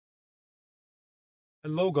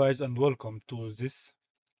Hello guys and welcome to this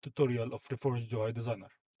tutorial of Reforged UI Designer.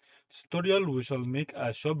 This tutorial we shall make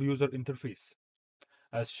a shop user interface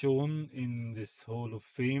as shown in this Hall of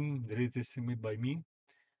Fame greatest made by me.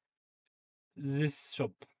 This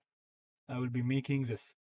shop I will be making this.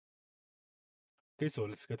 Okay, so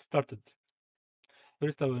let's get started.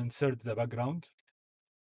 First I will insert the background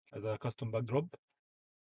as a custom backdrop.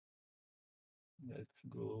 Let's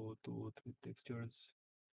go to textures,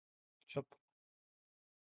 shop,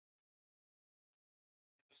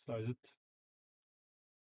 size it.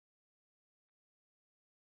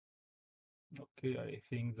 Okay, I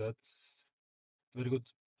think that's very good.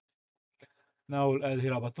 Now I'll add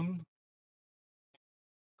here a button,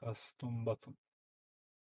 custom button.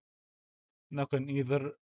 Now can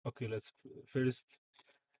either, okay, let's first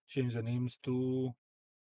change the names to,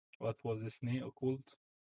 what was this name called?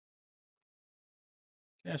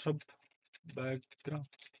 Yeah, shop background.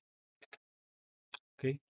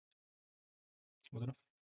 Okay, good enough.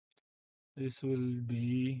 This will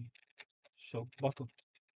be shop button.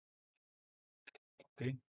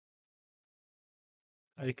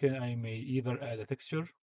 Okay, I may either add a texture.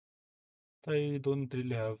 I don't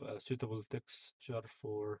really have a suitable texture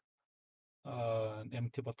for an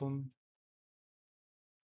empty button.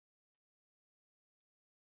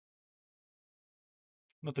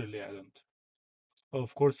 Not really, I don't.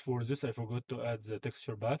 Of course, for this I forgot to add the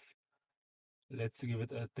texture path. Let's give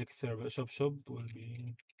it a texture shop will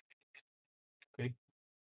be okay.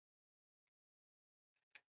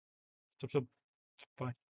 Shop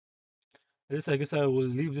fine. This I guess I will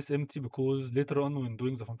leave this empty because later on when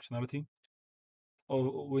doing the functionality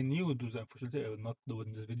or when you do the functionality, I will not do it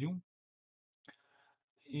in this video.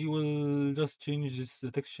 You will just change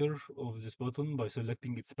the texture of this button by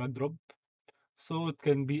selecting its backdrop, so it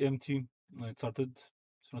can be empty when it started.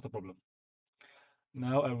 It's not a problem.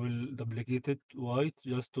 Now I will duplicate it white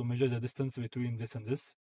just to measure the distance between this and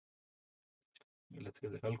this. Let's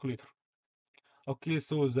get the calculator. Okay,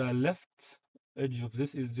 so the left edge of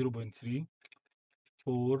this is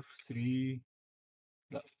 0.343,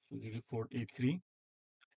 no, 483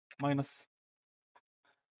 minus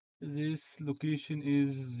this location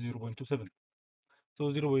is 0.27.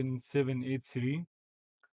 So 0.783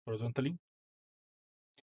 horizontally.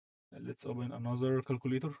 Let's open another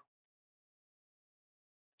calculator.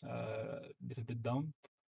 Set it down.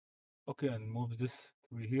 Okay, and move this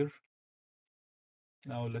to here.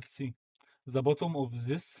 Now let's see. The bottom of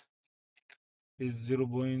this is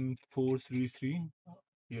 0.433.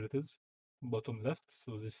 Here it is. Bottom left.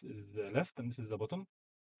 So this is the left and this is the bottom.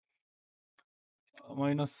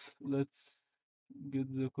 Minus, let's get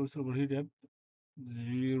the cursor over here. Yep.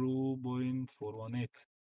 0.418.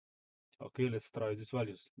 Okay, let's try these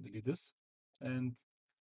values. Delete this. And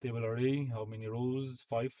table array, how many rows?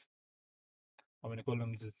 5. How many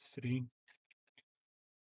columns? It's 3.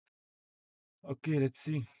 Okay, let's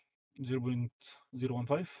see.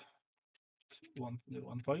 0.015,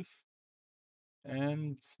 1015,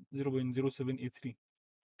 and 0.0783,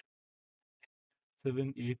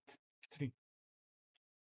 783.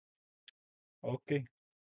 Okay,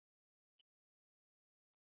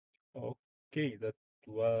 okay, that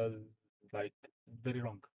was like very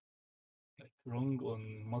wrong. Like wrong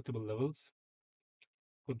on multiple levels.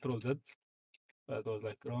 Control Z. That was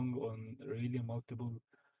like wrong on really multiple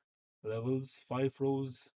levels. 5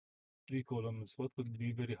 rows, 3 columns. What would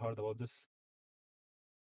be very hard about this?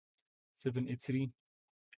 783.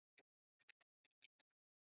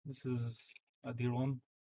 This is a dear one.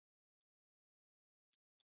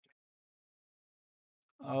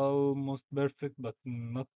 Almost perfect, but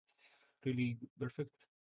not really perfect.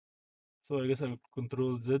 So I guess I will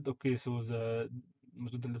control Z. Okay, so the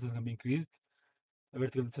horizontal distance can be increased. The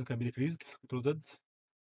vertical distance can be decreased. Control Z.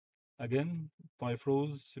 Again, 5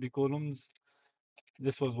 rows, 3 columns.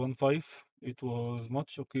 This was 1.5. It was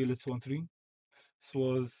much. Okay, let's 1.3. This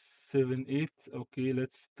was 7.8. Okay,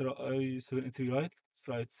 let's try 7.3, right? Let's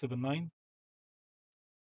try it 7.9.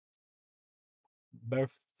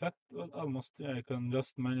 Perfect. Well, almost. Yeah, I can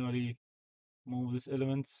just manually move these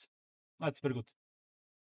elements. That's very good.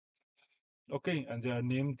 Okay, and they are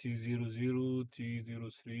named T00,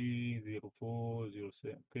 T03, 04,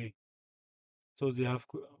 07. Okay, so they have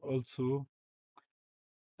also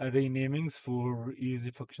array namings for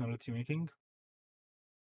easy functionality making.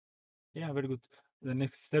 Yeah, very good. The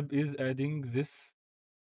next step is adding this.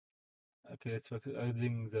 Okay, let's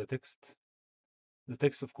adding the text. The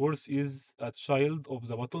text, of course, is a child of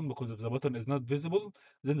the button because if the button is not visible,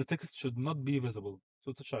 then the text should not be visible.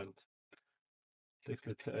 So it's a child. Text,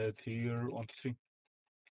 let's add here 1, 2, 3.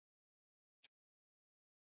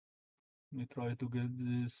 Let me try to get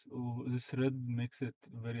this. Oh, this red makes it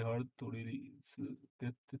very hard to really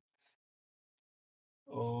get it.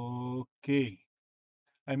 Okay.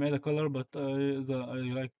 I made a color, but I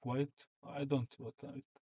like white. I don't, but I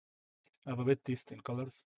have a bit taste in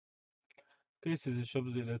colors. Okay, so the shop,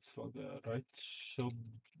 let's right shop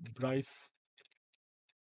price,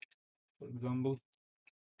 for example.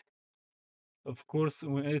 Of course,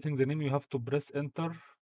 when editing the name, you have to press enter,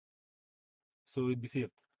 so it be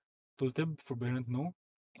saved. Tooltip for parent, no.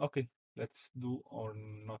 Okay, let's do or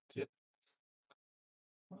not yet.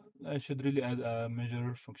 I should really add a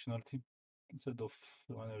measure functionality instead of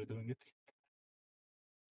the one I'm doing it,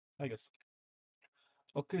 I guess.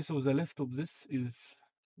 Okay, so the left of this is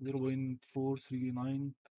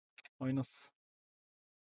 0.439 minus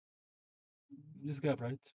this gap,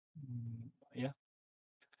 right? Yeah,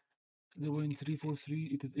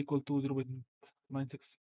 0.343, it is equal to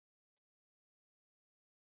 0.96.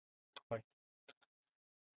 Fine.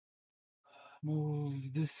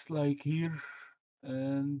 Move this like here,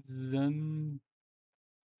 and then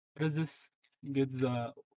press this, get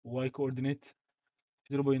the y coordinate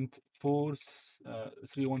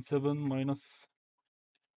 0.4317 minus,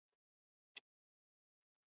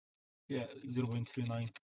 yeah,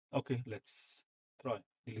 0.39. Okay, let's try.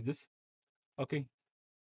 Delete this. Okay,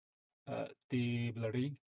 table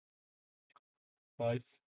array 5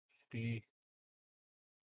 3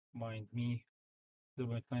 mind me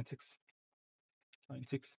 0.96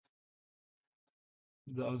 96.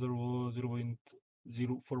 The other was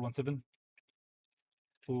 0.0417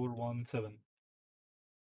 417.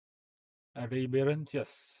 Array parent, yes.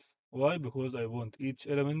 Why? Because I want each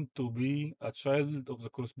element to be a child of the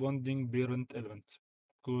corresponding parent element,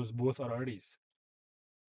 because both are arrays.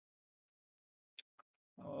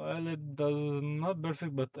 Well, it does not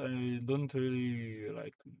perfect, but I don't really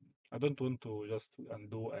like. I don't want to just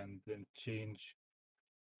undo and then change.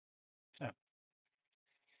 Yeah,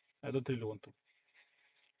 I don't really want to.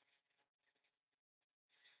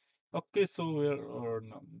 Okay, so we're or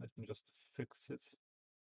no. Let me just fix it.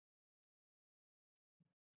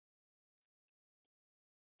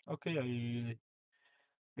 Okay, I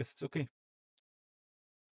guess it's okay.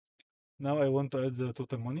 Now I want to add the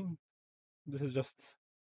total money. This is just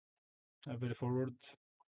a very forward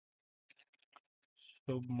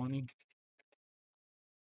show money.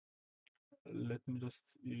 Let me just,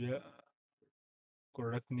 yeah,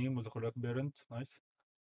 correct name with the correct parent. Nice.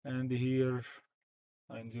 And here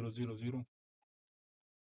 9000.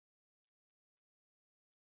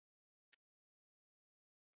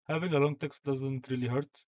 Having a long text doesn't really hurt.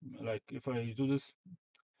 Like if I do this,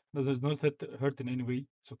 does not hurt in any way.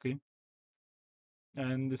 It's okay.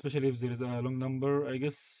 And especially if there is a long number, I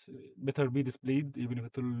guess better be displayed, even if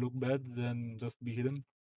it will look bad, than just be hidden.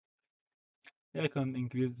 Yeah, I can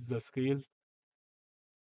increase the scale.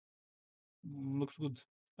 Looks good.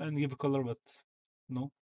 And give a color, but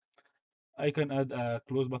no. I can add a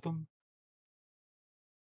close button.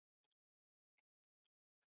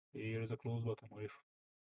 Here is a close button. Where?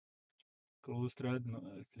 Close thread, no,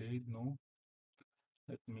 slide, no.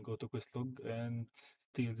 Let me go to quest log and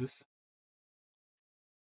steal this.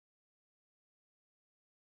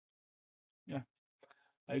 Yeah,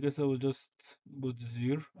 I guess I will just put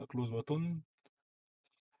here a close button.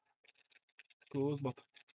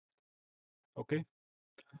 Okay,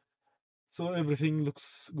 so everything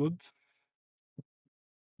looks good.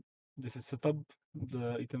 This is setup.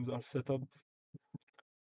 The items are setup,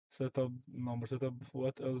 number setup.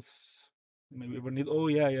 What else? Maybe ever need? Oh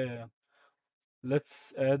yeah.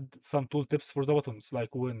 Let's add some tooltips for the buttons,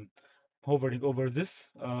 like when hovering over this,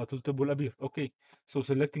 tooltip will appear. Okay, so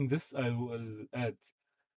selecting this, I will add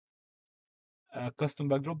a custom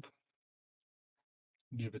backdrop.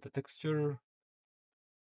 Give it a texture.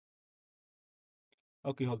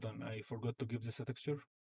 Okay, hold on. I forgot to give this a texture.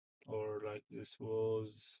 Or like this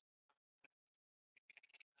was.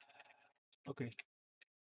 Okay,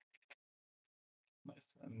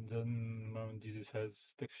 nice. And then Mount Jesus has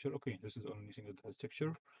texture. Okay, this is the only thing that has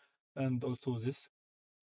texture. And also this.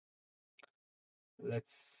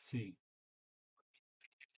 Let's see.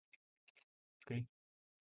 Okay,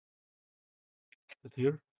 but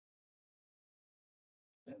here.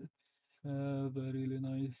 Really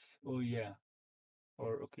nice. Oh yeah.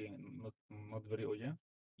 Or okay, not very oh yeah.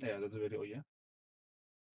 Yeah, that's very oh yeah.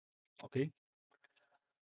 Okay.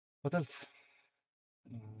 What else?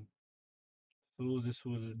 Mm, so this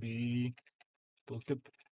will be tooltip.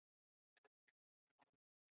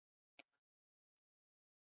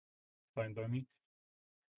 Fine by me.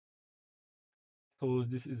 So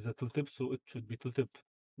this is a tooltip, so it should be tooltip.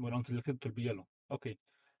 When unselected, it will be yellow. Okay.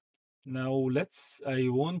 Now I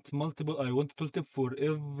want tooltip for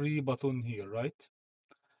every button here, right?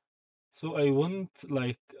 So I want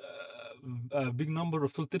like a big number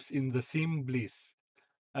of tooltips in the same place.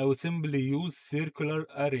 I will simply use circular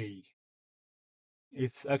array.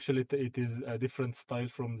 It's actually it is a different style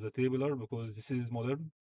from the tabular because this is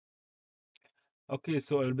modern. Okay,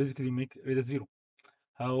 so I'll basically make radius 0.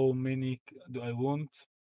 How many do I want?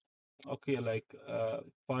 Okay, like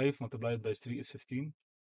 5 multiplied by 3 is 15.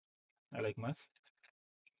 I like math.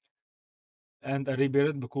 And array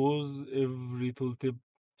parent because every tooltip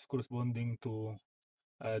is corresponding to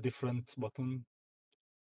a different button.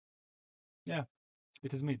 Yeah,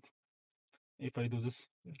 it is made. If I do this,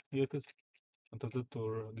 here it is. Control it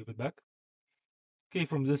or give it back. Okay,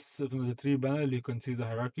 from the tree panel, you can see the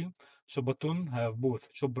hierarchy. Shop button have both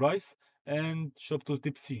shop price and shop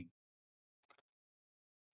tooltip C.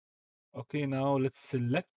 Okay, now let's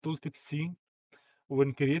select tooltip C.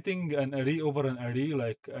 When creating an array over an array,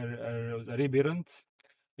 like array parent,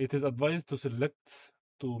 it is advised to select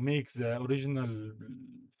to make the original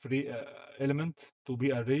free element to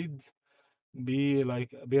be arrayed be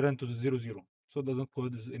like parent to the 0, 0. So it doesn't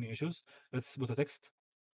cause any issues. Let's put a text.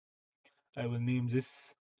 I will name this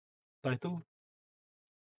title,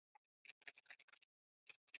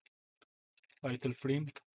 title frame.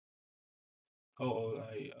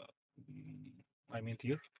 I meant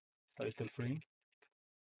here, title frame.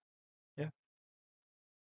 Yeah.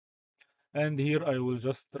 And here I will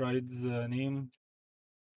just write the name.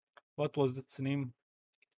 What was its name?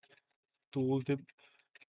 Tooltip,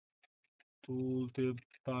 tooltip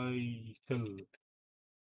title.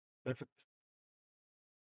 Perfect.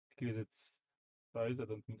 Increase its size. I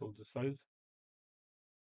don't need all the size.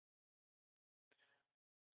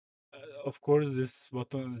 Of course, this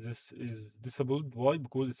is disabled. Why?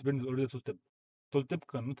 Because it's been already tooltip. Tooltip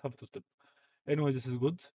cannot have tooltip. Anyway, this is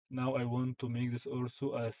good. Now I want to make this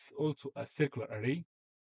also a circular array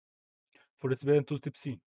for its parent tooltip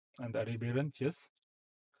C and array parent, yes.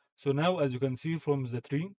 So now, as you can see from the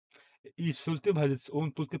tree, each tooltip has its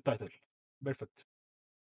own tooltip title. Perfect.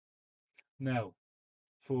 Now,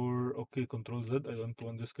 for okay, Control Z, I don't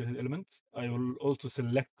want this created element. I will also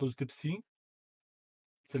select tooltip C,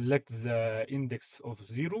 select the index of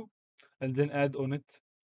 0, and then add on it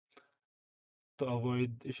to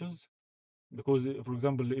avoid issues. Because, for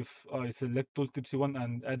example, if I select tooltip C1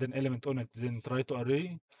 and add an element on it, then try to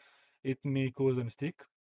array, it may cause a mistake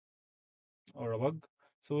or a bug.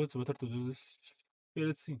 So it's better to do this. Okay,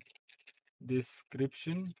 let's see.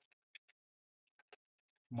 Description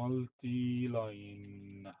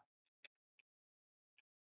multi-line.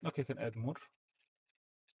 Okay, I can add more.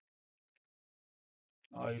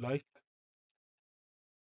 I like.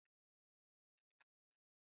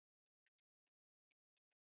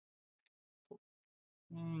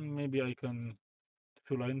 Maybe I can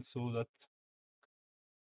few lines so that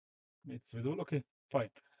it's visible. Okay, fine.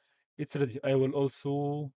 It's ready. I will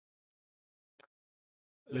also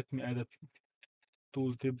let me add a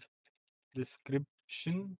tooltip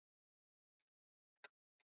description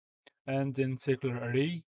and then circular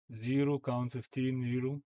array 0 count 15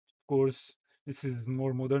 0. Of course, this is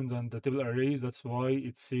more modern than the table array. That's why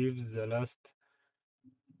it saves the last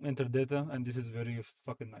enter data, and this is very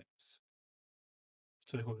fucking nice.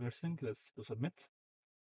 Sorry for cursing. Let's do submit.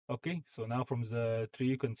 Okay, so now from the tree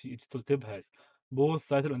you can see each tooltip has both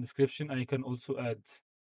title and description. I can also add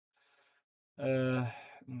uh,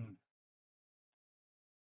 mm,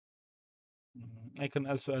 I can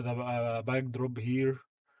also add a backdrop here,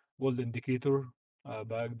 gold indicator, a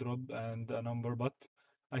backdrop and a number, but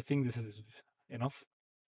I think this is enough.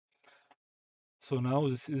 So now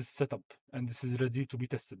this is set up and this is ready to be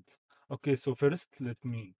tested. Okay, so first let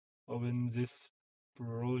me open this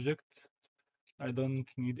project. I don't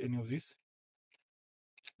need any of this.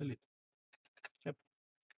 Delete. Yep.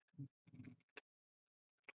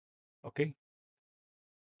 Okay.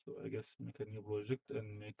 So I guess make a new project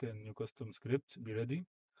and make a new custom script. Be ready.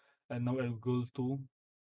 And now I will go to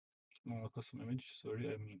custom image. Sorry,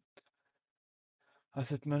 I mean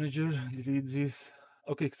asset manager. Delete this.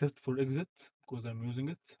 Okay, except for exit because I'm using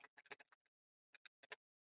it.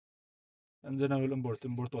 And then I will import.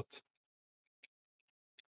 Import what?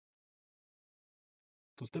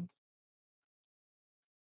 Tooltip.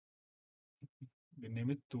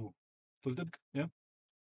 Rename it to tooltip. Yeah.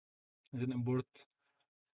 And then import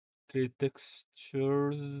create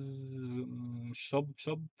textures. Shop.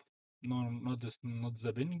 No, not this. Not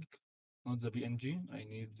the bin. Not the PNG. I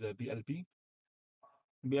need the BLP.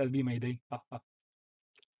 BLB my day.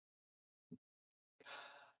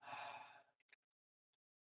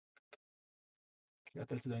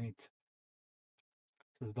 What else do I need?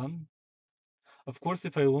 It's done. Of course,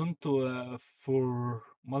 if I want to, for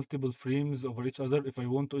multiple frames over each other, if I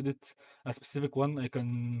want to edit a specific one, I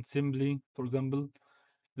can simply, for example,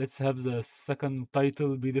 let's have the second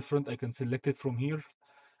title be different. I can select it from here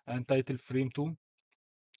and title frame 2.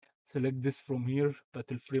 Select this from here,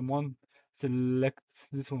 title frame 1. Select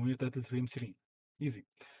this from here, title frame 3. Easy.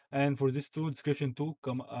 And for this 2, description 2,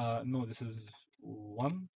 come, no, this is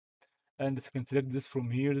 1. And I can select this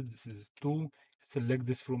from here, this is 2. Select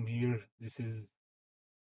this from here, this is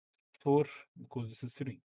 4, because this is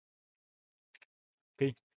 3.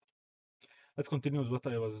 Okay, let's continue with what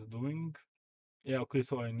I was doing. Yeah, okay,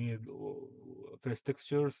 so I need first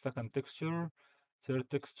texture, second texture, third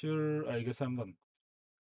texture. I guess I'm done.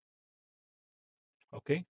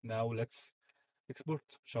 Okay, now let's export,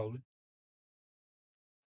 shall we?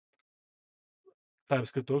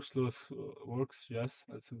 TypeScript works, works, yes.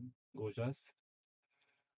 Let's go, yes.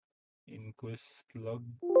 In quest log,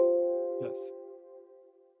 yes.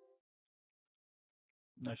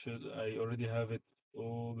 I already have it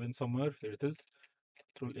open somewhere. Here it is.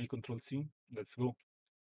 Control A, Control C. Let's go.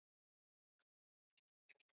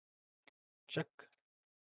 Check.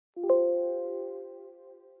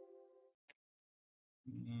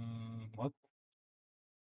 What?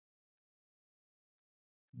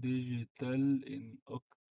 Digital in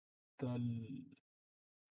octal.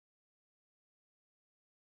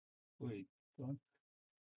 Wait, what?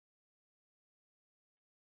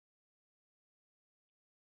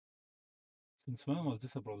 Since when was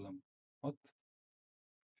this a problem? What?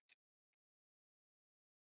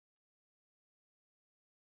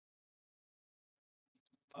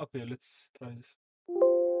 Okay, let's try this.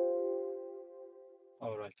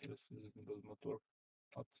 Alright, this does not work.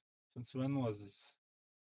 What? Since when was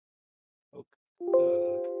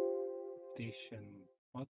occultation?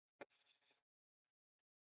 What?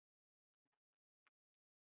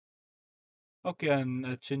 Okay,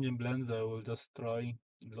 and changing plans, I will just try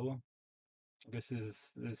lower. This is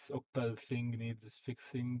this octal thing needs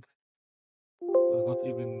fixing. Does not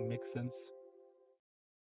even make sense.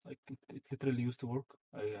 Like it literally used to work.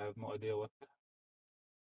 I have no idea what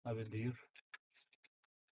happened here.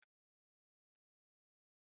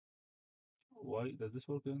 Why does this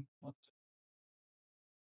work then? What?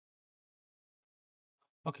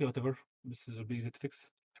 Okay, whatever. This is a bit easy to fix.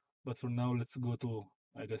 But for now, let's go to,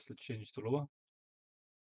 I guess let's change to Lua.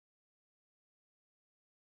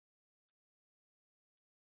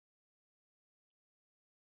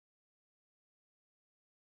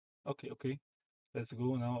 Okay, okay. Let's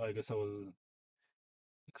go now. I guess I will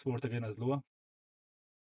export again as Lua.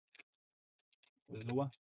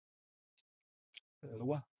 Lua.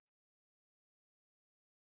 Lua.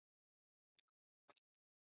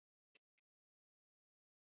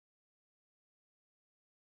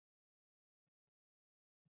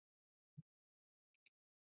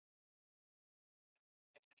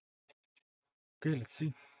 Okay, let's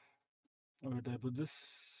see. Where did I put this?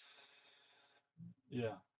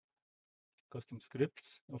 Yeah. Custom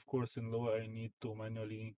scripts. Of course, in Lua, I need to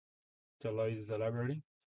manually initialize the library.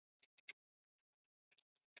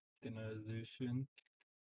 Initialization.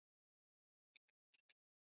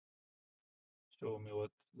 Show me what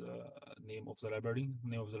the name of the library.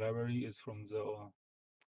 Name of the library is from the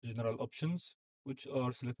general options, which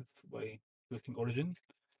are selected by clicking origin.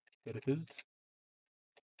 Here it is.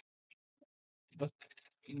 Dot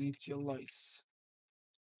initialize.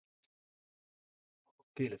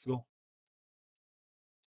 Okay, let's go.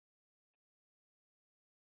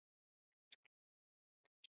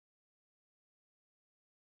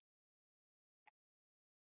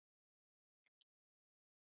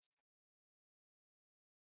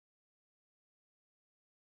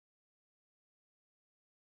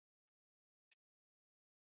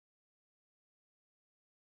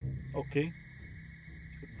 Okay,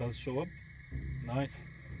 it does show up. Nice.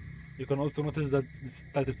 You can also notice that it's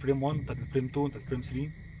title frame 1, title frame 2, title frame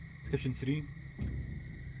 3, description 3.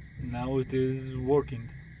 Now it is working.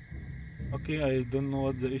 Okay, I don't know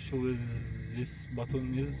what the issue with this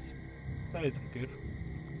button is. I don't care.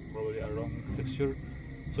 Probably a wrong texture.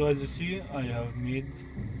 So as you see, I have made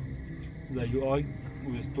the UI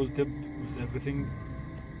with tooltip, with everything,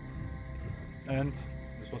 and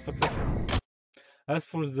this was successful. As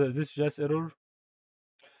for this JS error,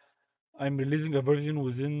 I'm releasing a version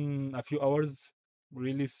within a few hours,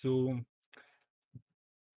 really, so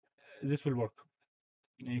this will work.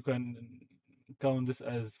 You can count this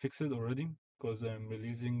as fixed already because I'm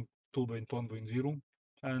releasing 2.1.0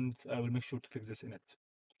 and I will make sure to fix this in it.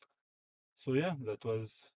 So yeah, that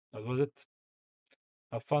was it.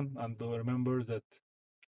 Have fun and remember that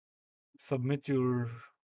submit your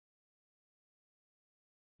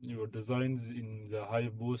your designs in the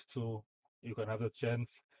Hive post so you can have the chance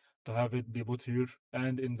to have it be put here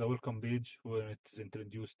and in the welcome page when it is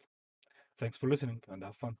introduced. Thanks for listening and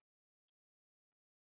have fun.